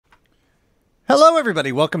Hello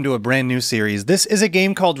everybody, welcome to a brand new series. This is a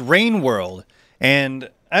game called Rain World, and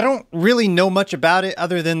I don't really know much about it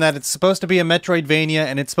other than that it's supposed to be a metroidvania,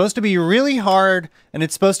 and it's supposed to be really hard, and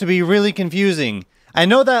it's supposed to be really confusing. I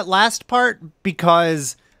know that last part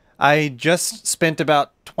because I just spent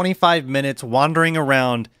about 25 minutes wandering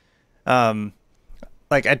around. I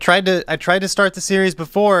tried to start the series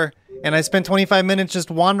before, and I spent 25 minutes just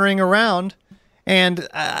wandering around, and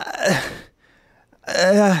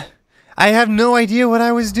I have no idea what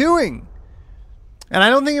I was doing. And I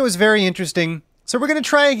don't think it was very interesting. So we're going to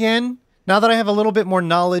try again. Now that I have a little bit more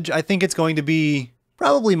knowledge, I think it's going to be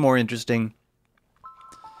probably more interesting.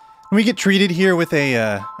 We get treated here with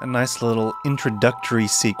a nice little introductory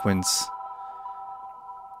sequence.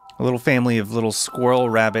 A little family of little squirrel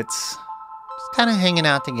rabbits. Just kind of hanging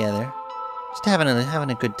out together. Just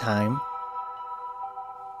having a good time.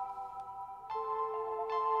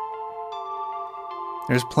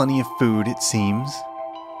 There's plenty of food, it seems.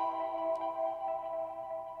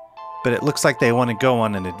 But it looks like they want to go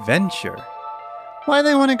on an adventure. Why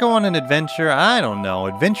they want to go on an adventure, I don't know.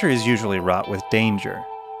 Adventure is usually wrought with danger.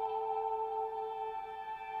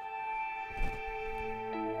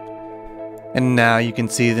 And now you can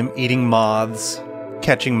see them eating moths,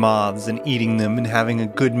 catching moths and eating them and having a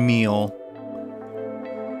good meal.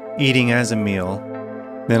 Eating as a meal.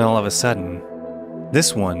 Then all of a sudden,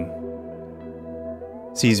 this one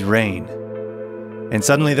sees rain. And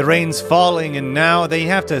suddenly the rain's falling, and now they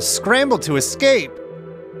have to scramble to escape.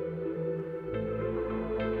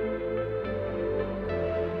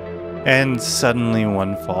 And suddenly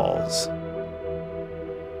one falls.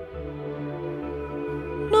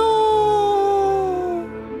 No!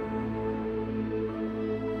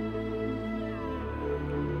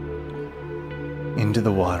 Into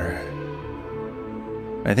the water.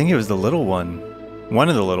 I think it was the little one. One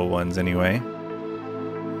of the little ones, anyway.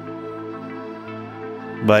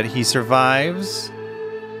 But he survives,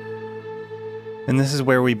 and this is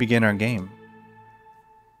where we begin our game.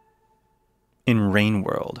 In Rain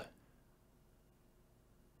World.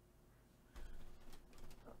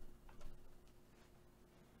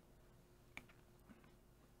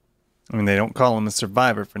 I mean, they don't call him a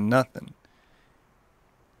survivor for nothing.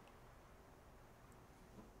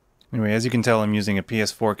 Anyway, as you can tell, I'm using a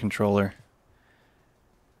PS4 controller.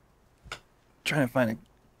 Trying to find a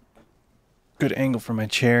good angle for my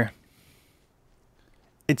chair.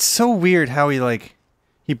 It's so weird how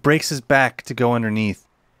he breaks his back to go underneath.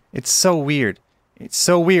 It's so weird. It's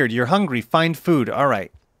so weird. You're hungry, find food.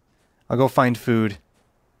 Alright. I'll go find food.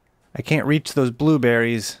 I can't reach those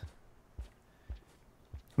blueberries.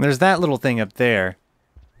 There's that little thing up there.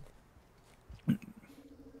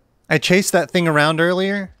 I chased that thing around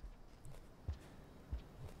earlier.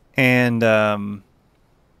 And all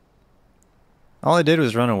I did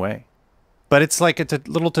was run away. But it's like a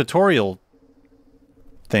little tutorial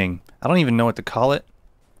thing. I don't even know what to call it.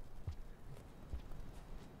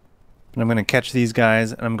 But I'm going to catch these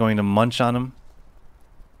guys, and I'm going to munch on them.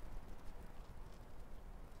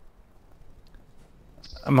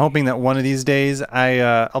 I'm hoping that one of these days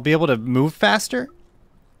I'll be able to move faster.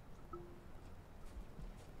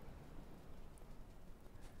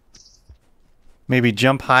 Maybe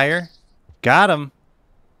jump higher. Got him.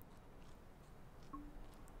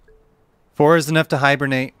 4 is enough to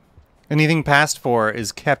hibernate. Anything past 4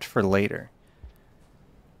 is kept for later.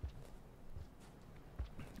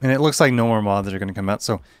 And it looks like no more moths are going to come out,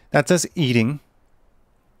 so that's us eating.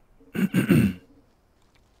 And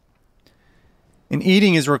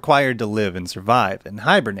eating is required to live and survive and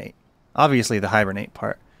hibernate. Obviously the hibernate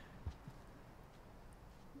part.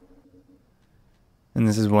 And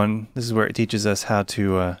this is where it teaches us how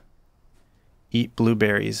to eat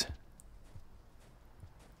blueberries.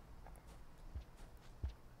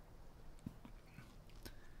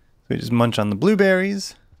 We just munch on the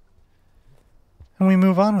blueberries, and we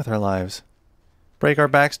move on with our lives. Break our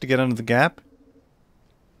backs to get under the gap.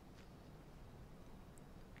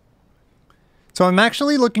 So I'm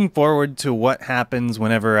actually looking forward to what happens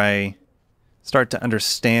whenever I start to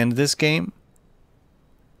understand this game.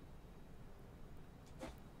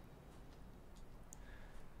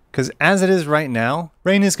 Because as it is right now,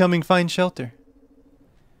 rain is coming, find shelter.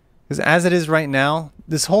 Because as it is right now,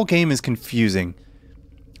 this whole game is confusing.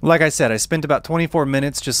 Like I said, I spent about 24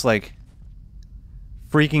 minutes just like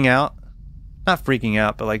freaking out. Not freaking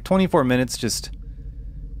out, but like 24 minutes just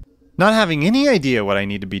not having any idea what I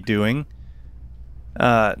need to be doing.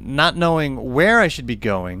 Not knowing where I should be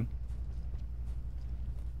going.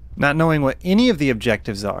 Not knowing what any of the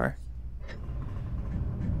objectives are.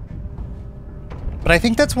 But I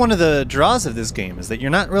think that's one of the draws of this game, is that you're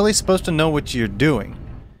not really supposed to know what you're doing.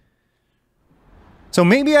 So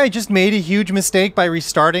maybe I just made a huge mistake by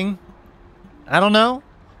restarting. I don't know.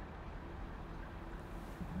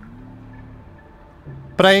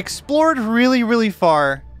 But I explored really, really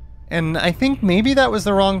far, and I think maybe that was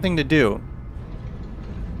the wrong thing to do.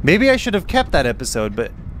 Maybe I should have kept that episode,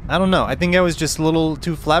 but I don't know. I think I was just a little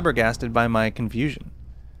too flabbergasted by my confusion.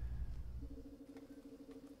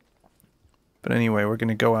 But anyway, we're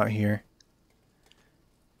gonna go out here.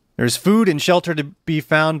 There's food and shelter to be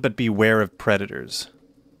found, but beware of predators.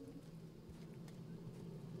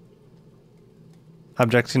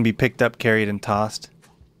 Objects can be picked up, carried, and tossed.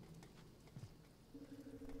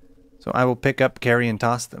 So I will pick up, carry, and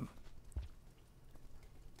toss them.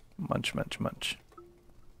 Munch, munch, munch.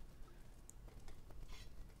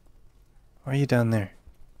 Why are you down there?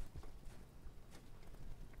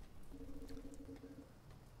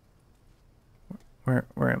 Where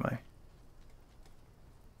am I?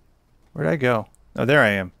 Where'd I go? Oh, there I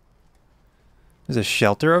am. There's a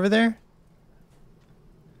shelter over there?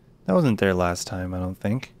 That wasn't there last time, I don't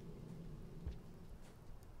think.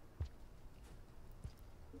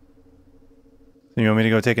 So you want me to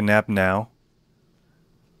go take a nap now?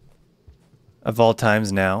 Of all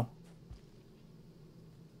times now?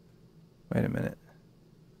 Wait a minute.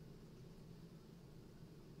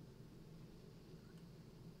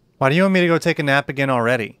 Why do you want me to go take a nap again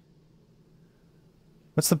already?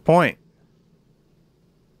 What's the point?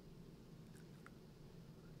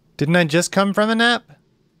 Didn't I just come from a nap?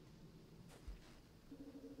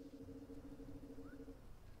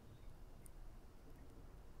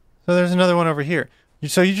 So there's another one over here.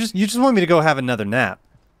 So you just want me to go have another nap?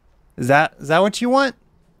 Is that what you want?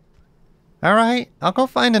 All right, I'll go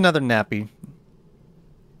find another nappy.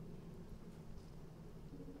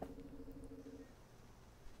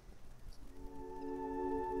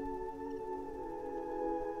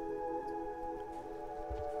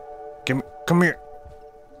 Come here.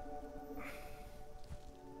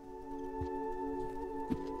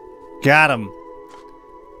 Got him.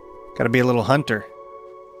 Gotta be a little hunter.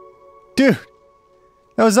 Dude,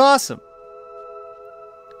 that was awesome.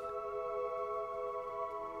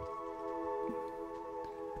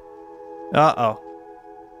 Uh-oh.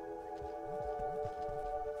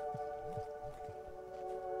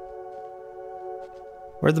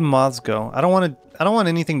 Where'd the moths go? I don't want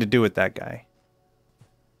anything to do with that guy.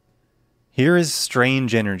 Here is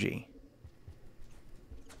strange energy.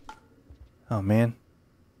 Oh man.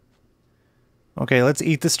 Okay, let's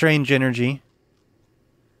eat the strange energy.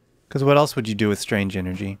 Because what else would you do with strange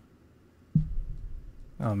energy?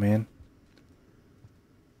 Oh man.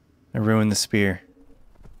 I ruined the spear.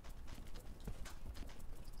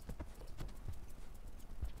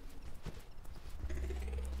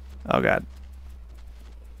 Oh god.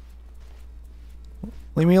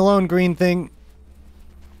 Leave me alone, green thing.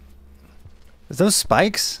 Is those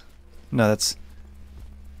spikes? No, that's...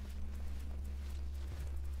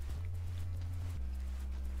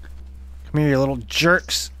 Come here, you little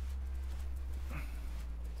jerks.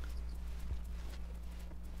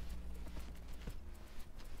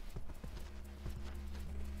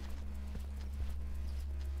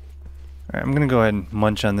 Alright, I'm gonna go ahead and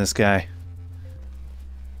munch on this guy.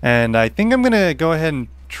 And I think I'm gonna go ahead and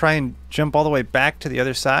try and jump all the way back to the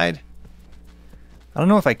other side. I don't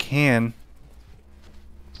know if I can.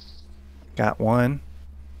 Got one.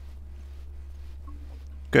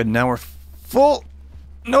 Good, now we're full.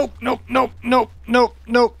 Nope, nope, nope, nope, nope,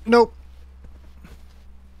 nope, nope.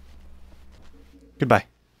 Goodbye.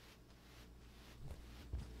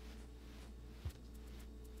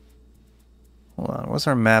 Hold on, what's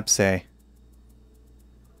our map say?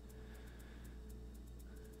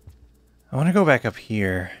 I want to go back up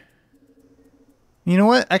here. You know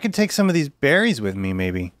what? I could take some of these berries with me,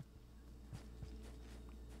 maybe.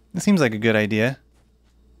 That seems like a good idea.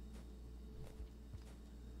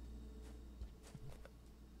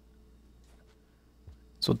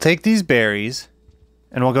 So we'll take these berries,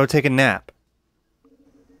 and we'll go take a nap.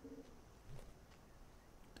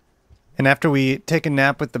 And after we take a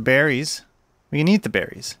nap with the berries, we can eat the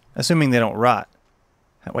berries, assuming they don't rot.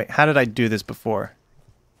 Wait, how did I do this before?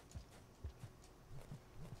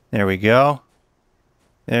 There we go.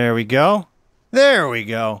 There we go. There we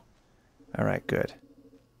go. All right, good.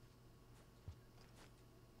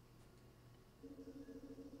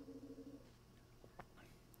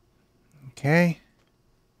 Okay.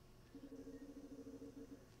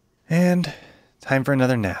 And time for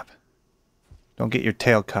another nap. Don't get your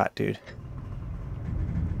tail caught, dude.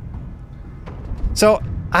 So,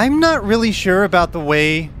 I'm not really sure about the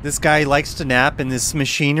way this guy likes to nap in this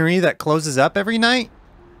machinery that closes up every night.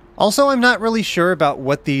 Also, I'm not really sure about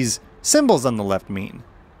what these symbols on the left mean.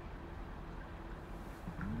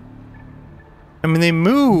 I mean, they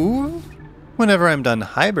move whenever I'm done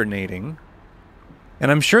hibernating. And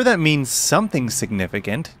I'm sure that means something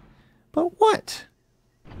significant. But what?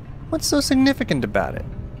 What's so significant about it?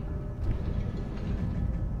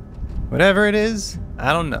 Whatever it is,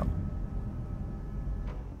 I don't know.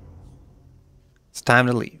 It's time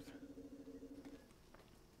to leave.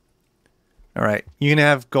 Alright, you gonna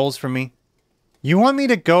have goals for me? You want me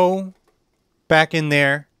to go back in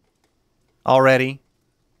there already?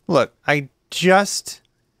 Look, I just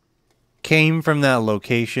came from that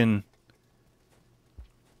location.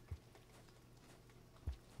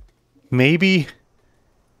 Maybe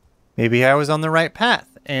I was on the right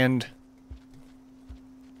path, and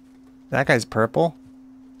that guy's purple.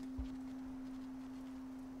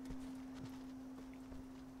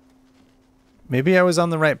 Maybe I was on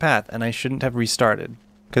the right path, and I shouldn't have restarted,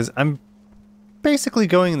 because I'm basically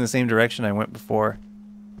going in the same direction I went before.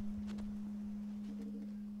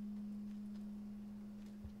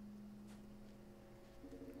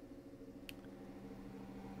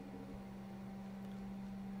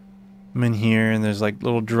 I'm in here, and there's like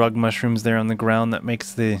little drug mushrooms there on the ground that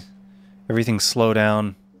makes everything slow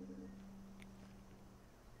down.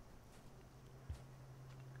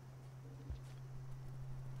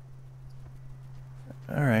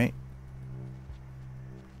 Alright.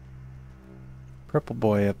 Purple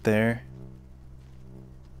boy up there.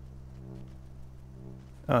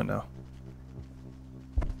 Oh no.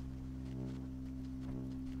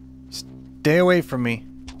 Stay away from me.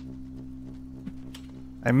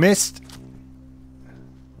 I missed.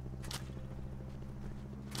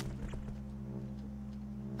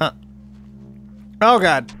 Huh. Oh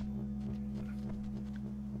god.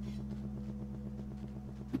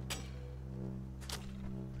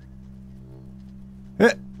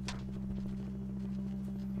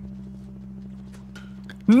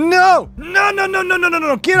 No! No, no, no, no, no, no,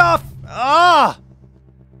 no! Get off! Ah!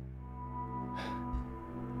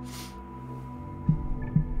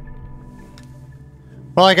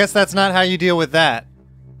 Well, I guess that's not how you deal with that.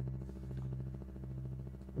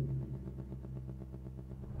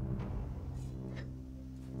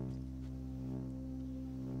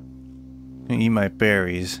 Eat my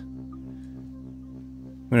berries.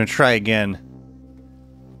 I'm gonna try again.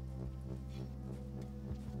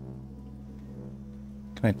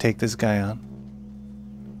 Can I take this guy on?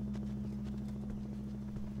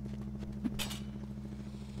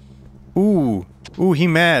 Ooh. Ooh, he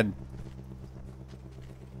mad.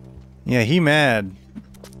 Yeah, he mad.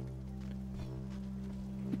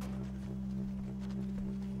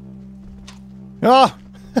 Oh!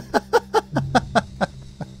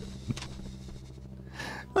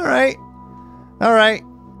 Alright. Alright.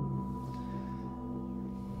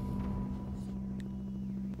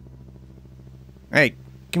 Hey,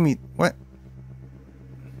 give me... what?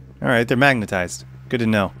 Alright, they're magnetized. Good to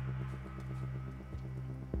know.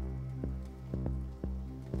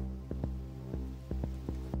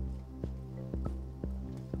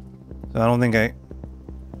 So I don't think I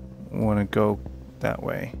want to go that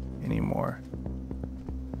way anymore.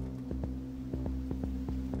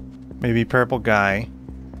 Maybe purple guy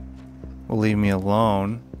will leave me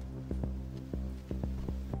alone.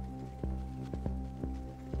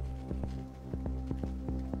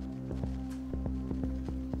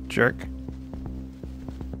 Jerk.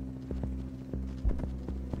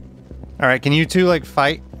 Alright, can you two, like,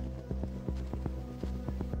 fight?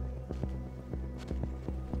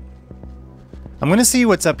 I'm gonna see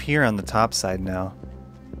what's up here on the top side now.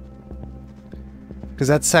 Because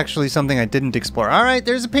that's actually something I didn't explore. Alright,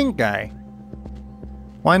 there's a pink guy.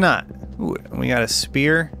 Why not? Ooh, we got a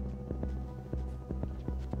spear.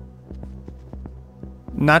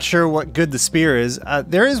 Not sure what good the spear is.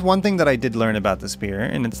 There is one thing that I did learn about the spear,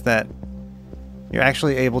 and it's that you're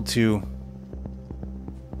actually able to...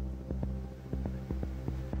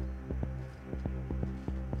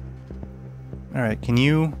 Alright, can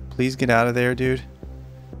you please get out of there, dude?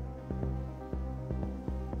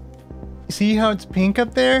 See how it's pink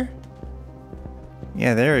up there?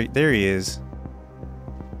 Yeah, there he is.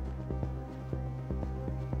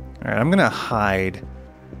 Alright, I'm gonna hide.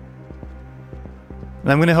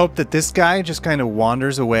 And I'm gonna hope that this guy just kind of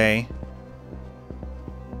wanders away.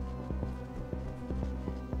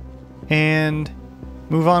 And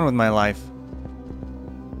move on with my life.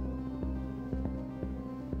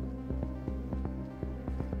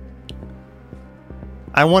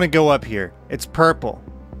 I want to go up here. It's purple.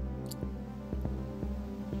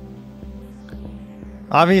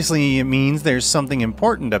 Obviously, it means there's something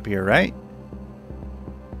important up here, right?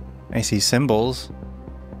 I see symbols.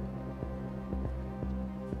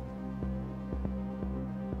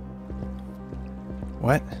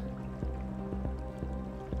 What?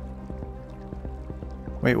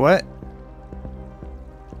 Wait, what?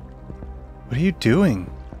 What are you doing?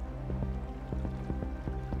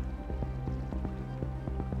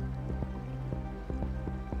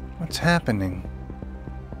 What's happening?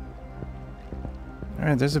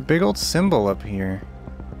 Alright, there's a big old symbol up here.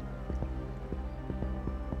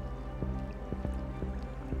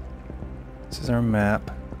 This is our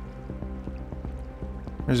map.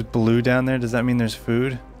 There's blue down there. Does that mean there's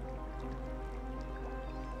food?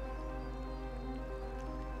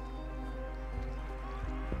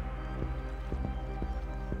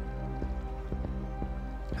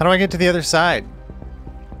 How do I get to the other side?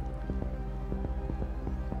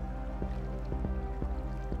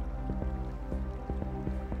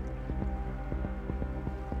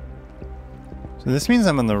 So this means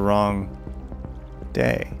I'm on the wrong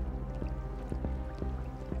day.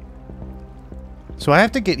 So I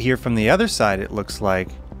have to get here from the other side, it looks like.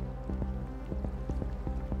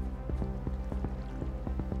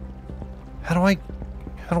 How do I...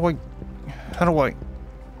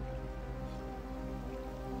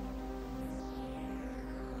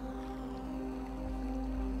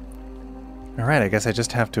 Alright, I guess I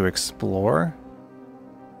just have to explore.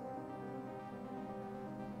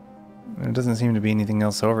 There doesn't seem to be anything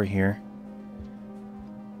else over here.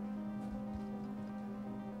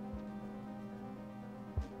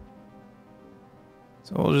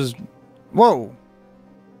 So we'll just... Whoa!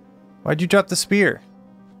 Why'd you drop the spear?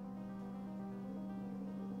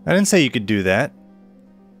 I didn't say you could do that.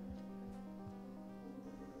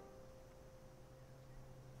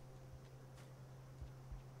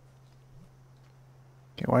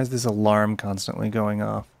 Okay, why is this alarm constantly going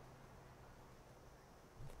off?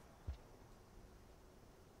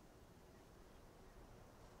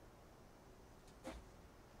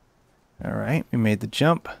 Alright, we made the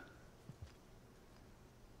jump.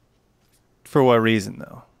 For what reason,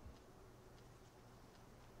 though?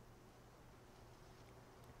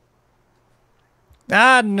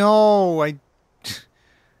 Ah, no! I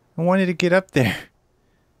wanted to get up there.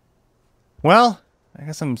 Well, I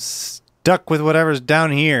guess I'm stuck with whatever's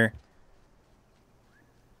down here.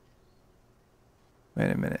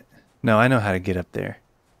 Wait a minute. No, I know how to get up there.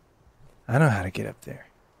 I know how to get up there.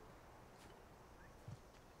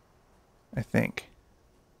 I think.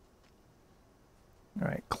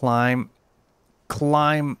 Alright, climb.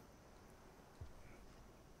 Climb.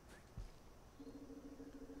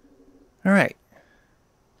 Alright.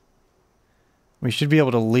 We should be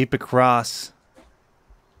able to leap across.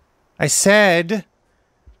 I said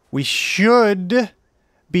we should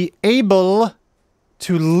be able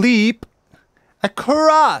to leap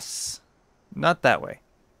across. Not that way.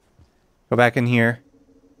 Go back in here.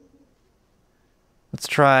 Let's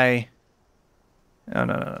try... Oh,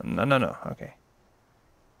 no. Okay.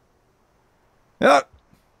 Ah!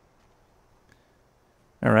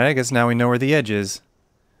 Alright, I guess now we know where the edge is.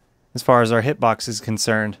 As far as our hitbox is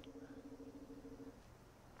concerned.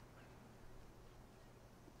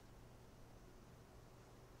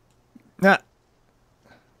 Ah.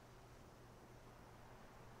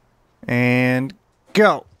 And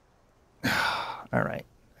go. Alright,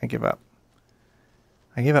 I give up.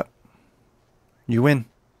 I give up. You win.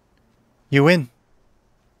 You win.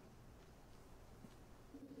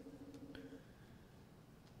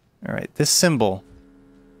 Alright, this symbol,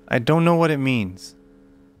 I don't know what it means.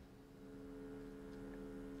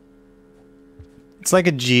 It's like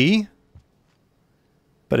a G,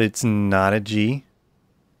 but it's not a G.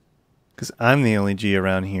 Because I'm the only G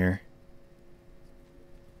around here.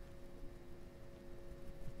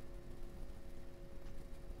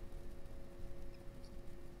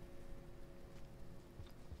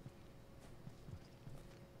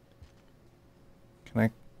 Can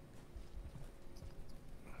I...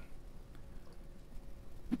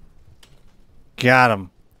 Got him.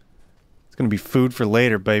 It's gonna be food for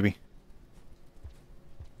later, baby.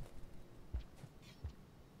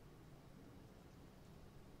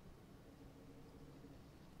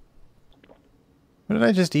 What did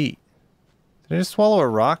I just eat? Did I just swallow a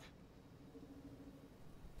rock?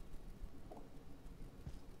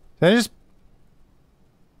 Did I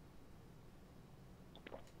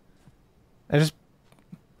just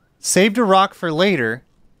saved a rock for later,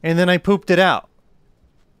 and then I pooped it out.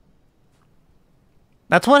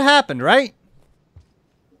 That's what happened, right?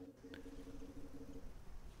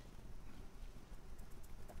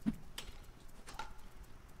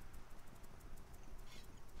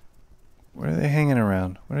 Where are they hanging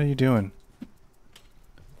around? What are you doing?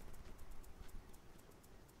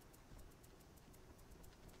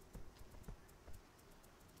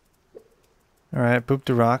 Alright, I pooped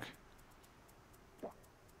a rock.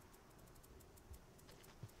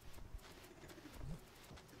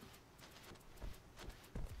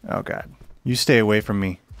 Oh god. You stay away from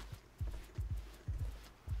me.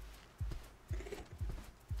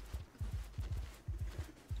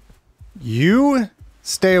 You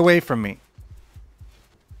stay away from me.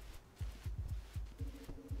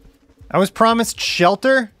 I was promised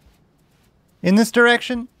shelter in this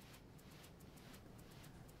direction.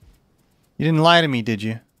 You didn't lie to me, did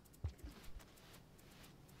you?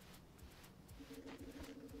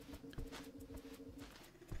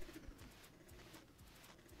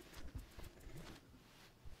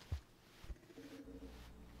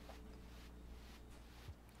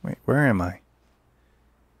 Wait, where am I?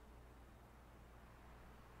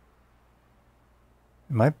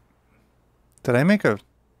 Did I make a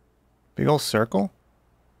big old circle?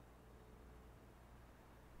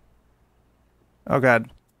 Oh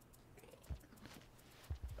god.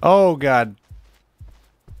 Oh god.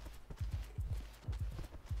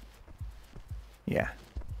 Yeah.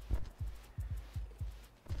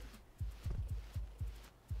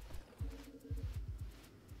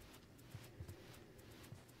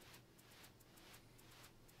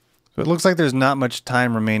 So it looks like there's not much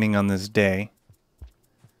time remaining on this day.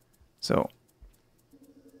 So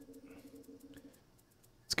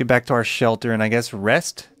let's get back to our shelter and I guess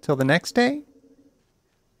rest till the next day.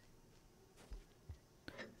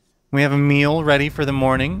 We have a meal ready for the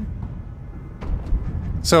morning.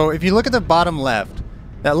 So if you look at the bottom left,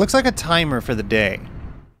 that looks like a timer for the day.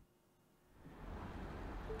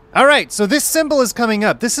 Alright, so this symbol is coming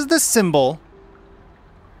up. This is the symbol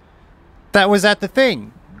that was at the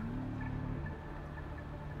thing.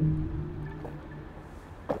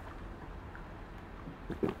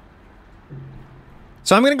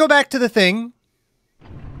 So I'm going to go back to the thing.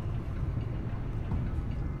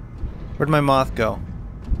 Where'd my moth go?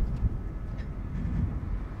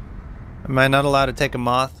 Am I not allowed to take a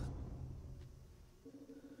moth?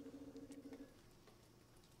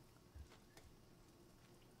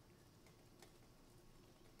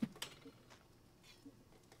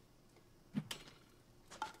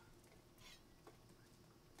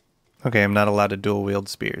 Okay, I'm not allowed to dual wield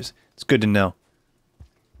spears. It's good to know.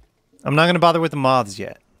 I'm not going to bother with the moths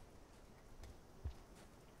yet.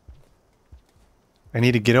 I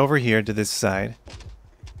need to get over here to this side.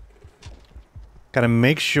 Gotta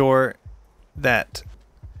make sure that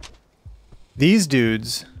these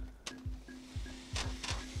dudes...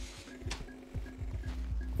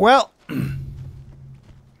 Well,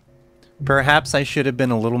 perhaps I should have been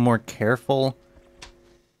a little more careful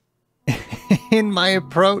in my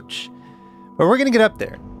approach. But we're gonna get up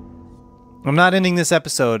there. I'm not ending this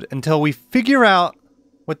episode until we figure out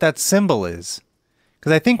what that symbol is.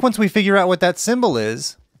 Because I think once we figure out what that symbol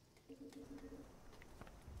is...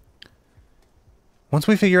 Once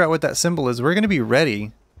we figure out what that symbol is, we're going to be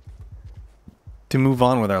ready to move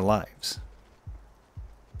on with our lives.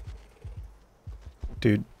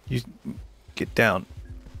 Dude, you get down.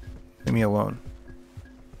 Leave me alone.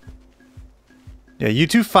 Yeah, you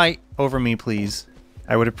two fight over me, please.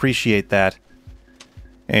 I would appreciate that.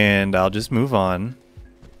 And I'll just move on.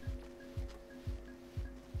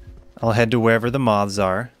 I'll head to wherever the moths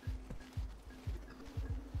are.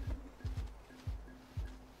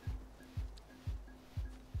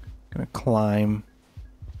 Gonna climb.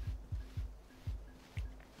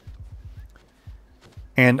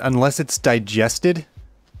 And unless it's digested...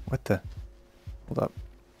 What the... Hold up.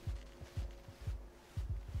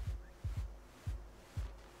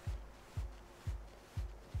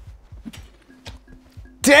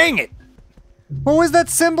 Dang it! What was that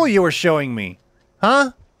symbol you were showing me?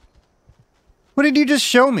 Huh? What did you just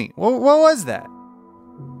show me? What was that?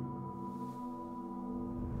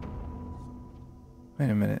 Wait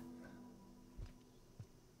a minute.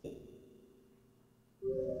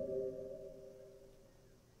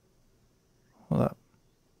 Hold up.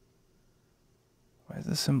 Why is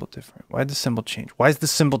the symbol different? Why did the symbol change? Why is the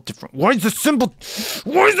symbol different? Why is the symbol...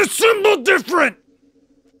 Why is the symbol different?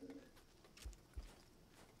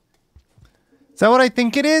 Is that what I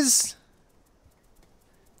think it is?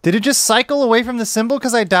 Did it just cycle away from the symbol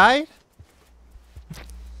because I died?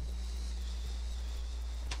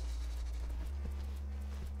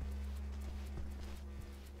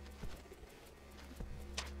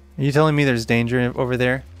 Are you telling me there's danger over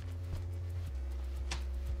there?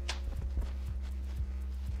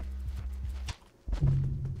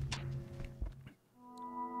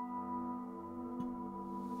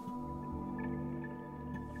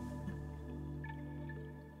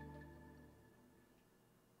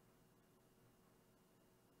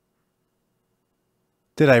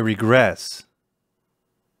 Did I regress?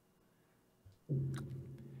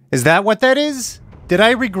 Is that what that is? Did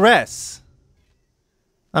I regress?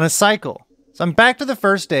 On a cycle? So I'm back to the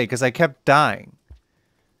first day because I kept dying.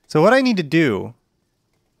 So what I need to do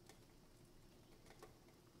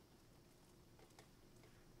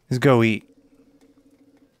is go eat.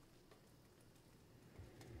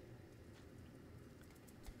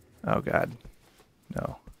 Oh God,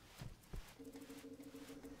 no.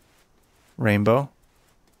 Rainbow.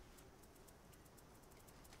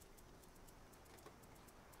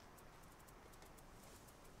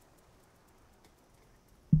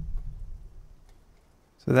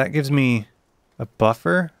 So that gives me a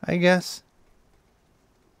buffer, I guess.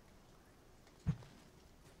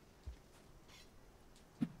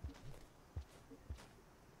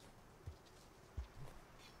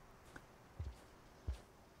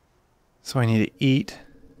 So I need to eat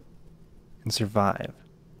and survive.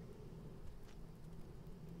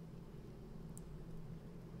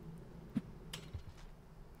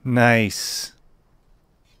 Nice.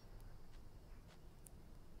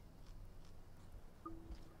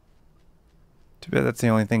 Too bad that's the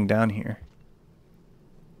only thing down here.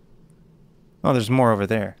 Oh, there's more over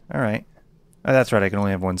there. All right. Oh, that's right. I can only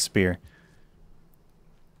have one spear.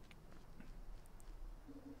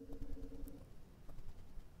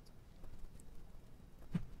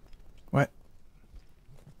 What?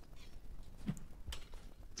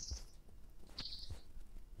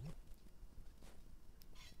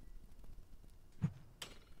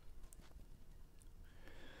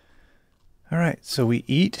 All right. So we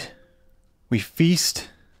eat. We feast.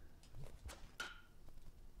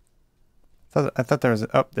 I thought there was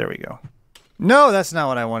a... Oh, there we go. No, that's not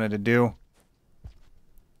what I wanted to do.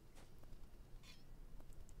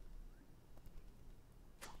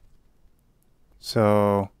 So,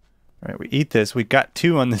 all right, we eat this. We got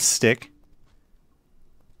 2 on this stick.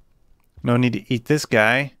 No need to eat this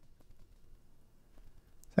guy.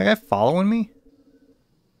 Is that guy following me?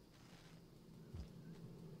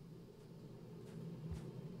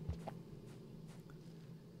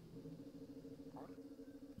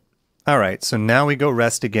 All right, so now we go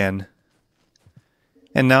rest again.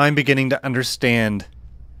 And now I'm beginning to understand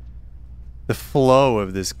the flow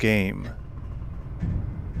of this game.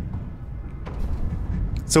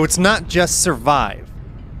 So it's not just survive.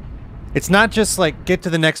 It's not just like get to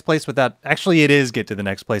the next place without... Actually, it is get to the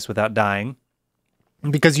next place without dying.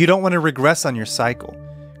 Because you don't want to regress on your cycle.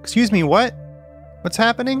 Excuse me, what? What's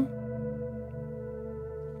happening?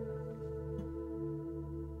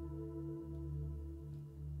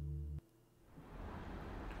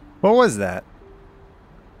 What was that?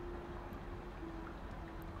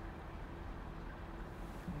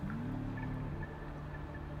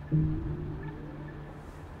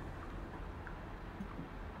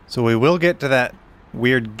 So we will get to that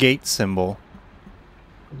weird gate symbol.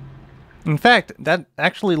 In fact, that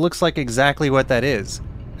actually looks like exactly what that is.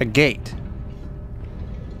 A gate.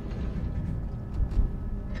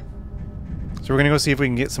 So we're gonna go see if we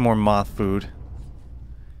can get some more moth food.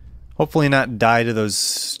 Hopefully not die to those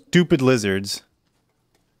stupid lizards.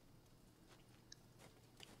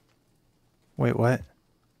 Wait, what?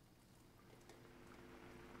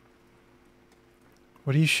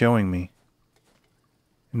 What are you showing me?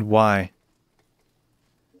 And why?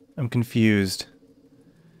 I'm confused.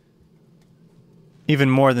 Even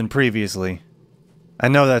more than previously. I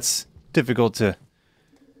know that's difficult to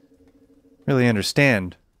really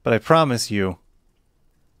understand, but I promise you,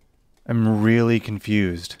 I'm really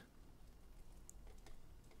confused.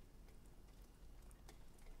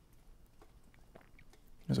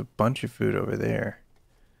 There's a bunch of food over there.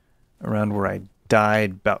 Around where I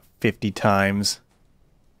died about 50 times.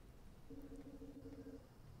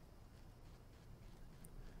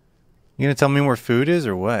 You gonna tell me where food is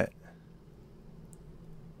or what?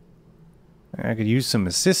 I could use some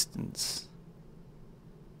assistance.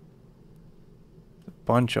 There's a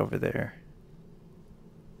bunch over there.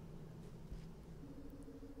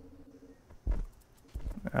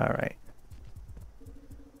 Alright.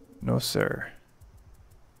 No, sir.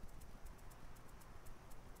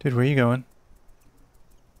 Dude, where are you going?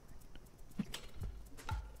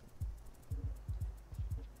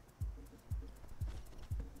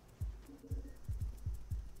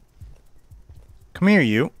 Come here,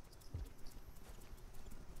 you.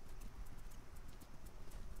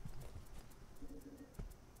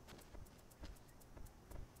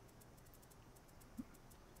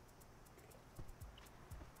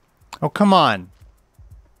 Oh, come on.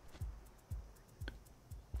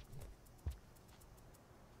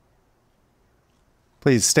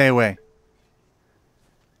 Please, stay away.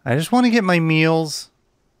 I just want to get my meals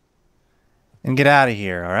and get out of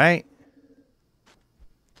here, alright?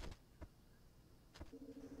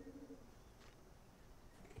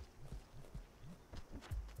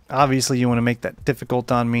 Obviously, you want to make that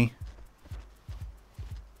difficult on me.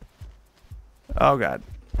 Oh, God.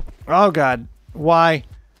 Oh, God. Why?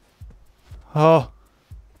 Oh.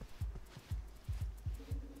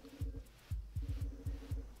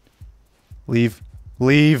 Leave.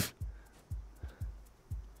 Leave.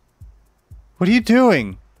 What are you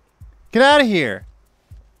doing? Get out of here.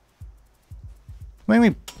 Make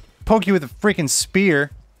me poke you with a freaking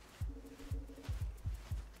spear.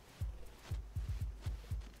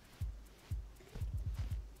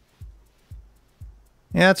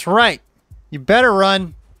 Yeah, that's right. You better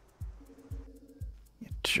run. You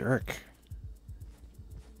jerk.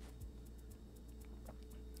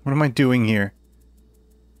 What am I doing here?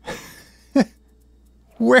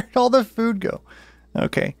 Where'd all the food go?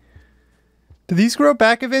 Okay. Do these grow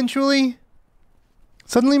back eventually?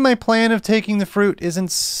 Suddenly my plan of taking the fruit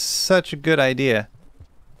isn't such a good idea.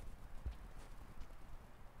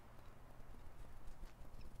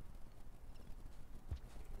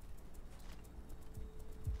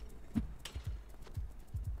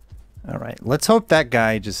 Alright, let's hope that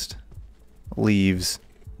guy just leaves.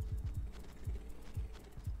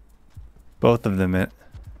 Both of them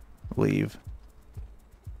leave.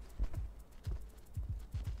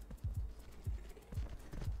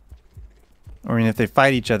 I mean, if they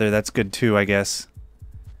fight each other, that's good too, I guess.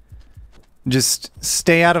 Just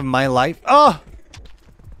stay out of my life. Oh!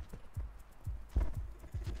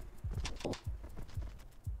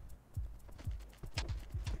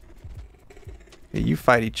 Okay, you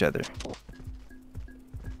fight each other.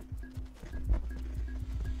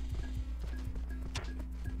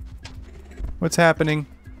 What's happening?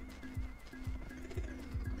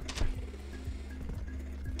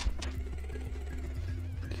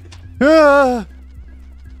 Ah!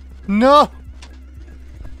 No!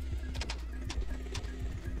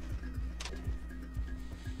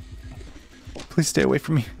 Please stay away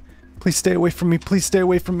from me. Please stay away from me. Please stay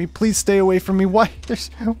away from me. Please stay away from me. Why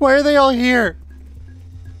are they all here?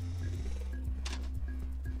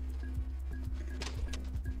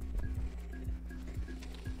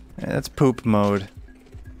 Yeah, that's poop mode.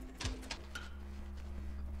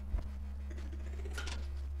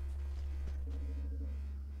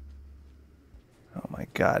 Oh my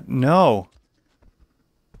God, no.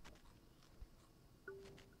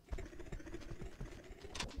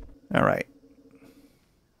 All right.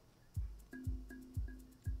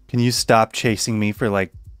 Can you stop chasing me for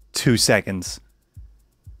like 2 seconds?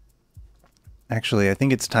 Actually, I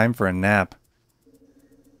think it's time for a nap.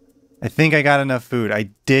 I think I got enough food. I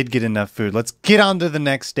did get enough food. Let's get on to the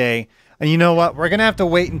next day. And you know what? We're going to have to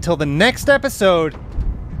wait until the next episode.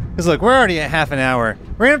 Because look, we're already at half an hour.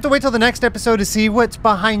 We're going to have to wait till the next episode to see what's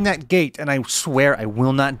behind that gate. And I swear I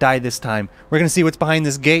will not die this time. We're going to see what's behind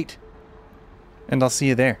this gate. And I'll see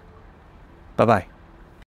you there. Bye-bye.